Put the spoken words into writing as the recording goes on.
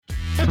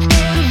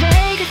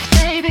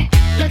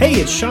Hey,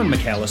 it's Sean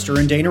McAllister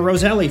and Dana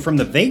Roselli from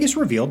the Vegas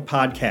Revealed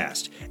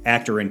podcast.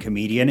 Actor and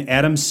comedian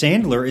Adam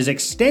Sandler is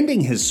extending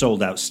his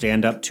sold-out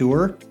stand-up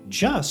tour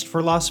just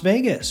for Las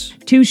Vegas.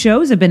 2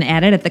 shows have been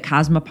added at the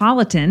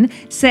Cosmopolitan.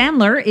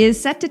 Sandler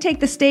is set to take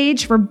the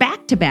stage for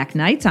back-to-back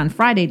nights on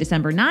Friday,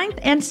 December 9th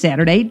and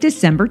Saturday,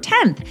 December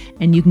 10th,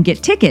 and you can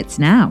get tickets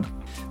now.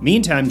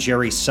 Meantime,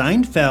 Jerry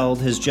Seinfeld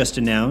has just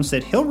announced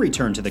that he'll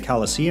return to the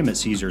Coliseum at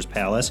Caesars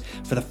Palace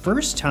for the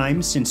first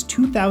time since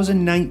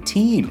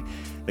 2019.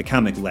 The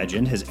comic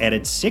legend has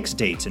added 6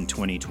 dates in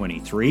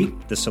 2023.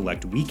 The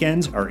select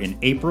weekends are in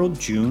April,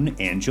 June,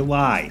 and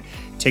July.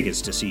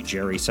 Tickets to see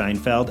Jerry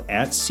Seinfeld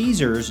at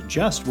Caesars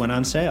just went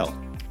on sale.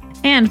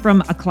 And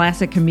from a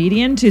classic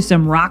comedian to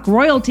some rock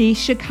royalty,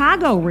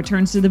 Chicago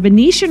returns to the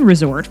Venetian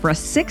Resort for a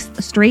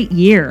 6th straight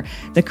year.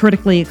 The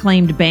critically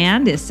acclaimed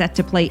band is set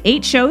to play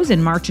 8 shows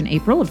in March and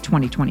April of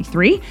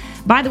 2023.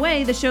 By the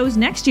way, the shows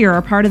next year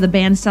are part of the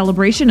band's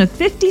celebration of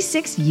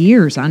 56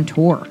 years on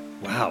tour.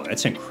 Wow,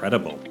 that's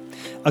incredible.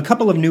 A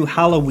couple of new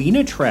Halloween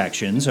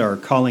attractions are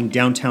calling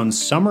downtown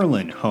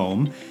Summerlin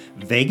home.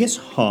 Vegas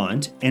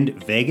Haunt and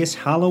Vegas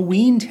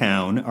Halloween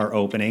Town are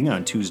opening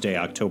on Tuesday,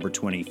 October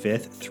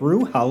 25th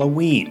through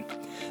Halloween.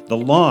 The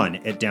Lawn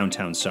at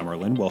downtown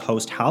Summerlin will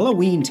host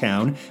Halloween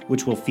Town,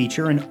 which will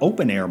feature an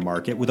open-air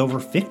market with over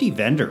 50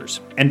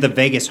 vendors. And the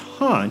Vegas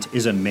Haunt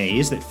is a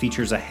maze that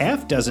features a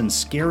half-dozen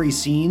scary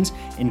scenes,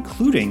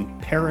 including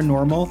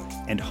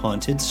paranormal and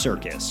haunted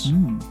circus.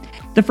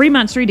 The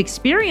Fremont Street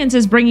Experience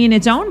is bringing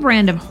its own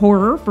brand of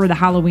horror for the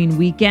Halloween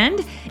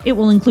weekend. It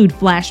will include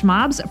flash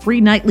mobs,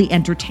 free nightly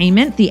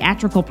entertainment,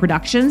 theatrical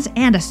productions,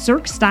 and a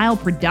Cirque-style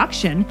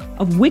production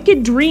of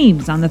Wicked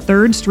Dreams on the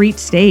 3rd Street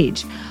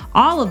stage.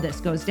 All of this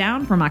goes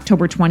down from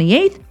October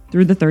 28th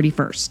through the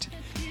 31st.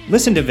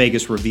 Listen to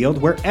Vegas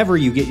Revealed wherever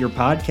you get your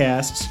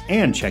podcasts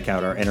and check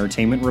out our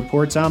entertainment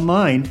reports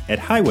online at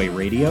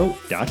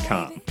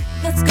highwayradio.com.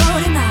 Let's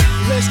go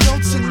tonight. Let's go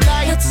tonight.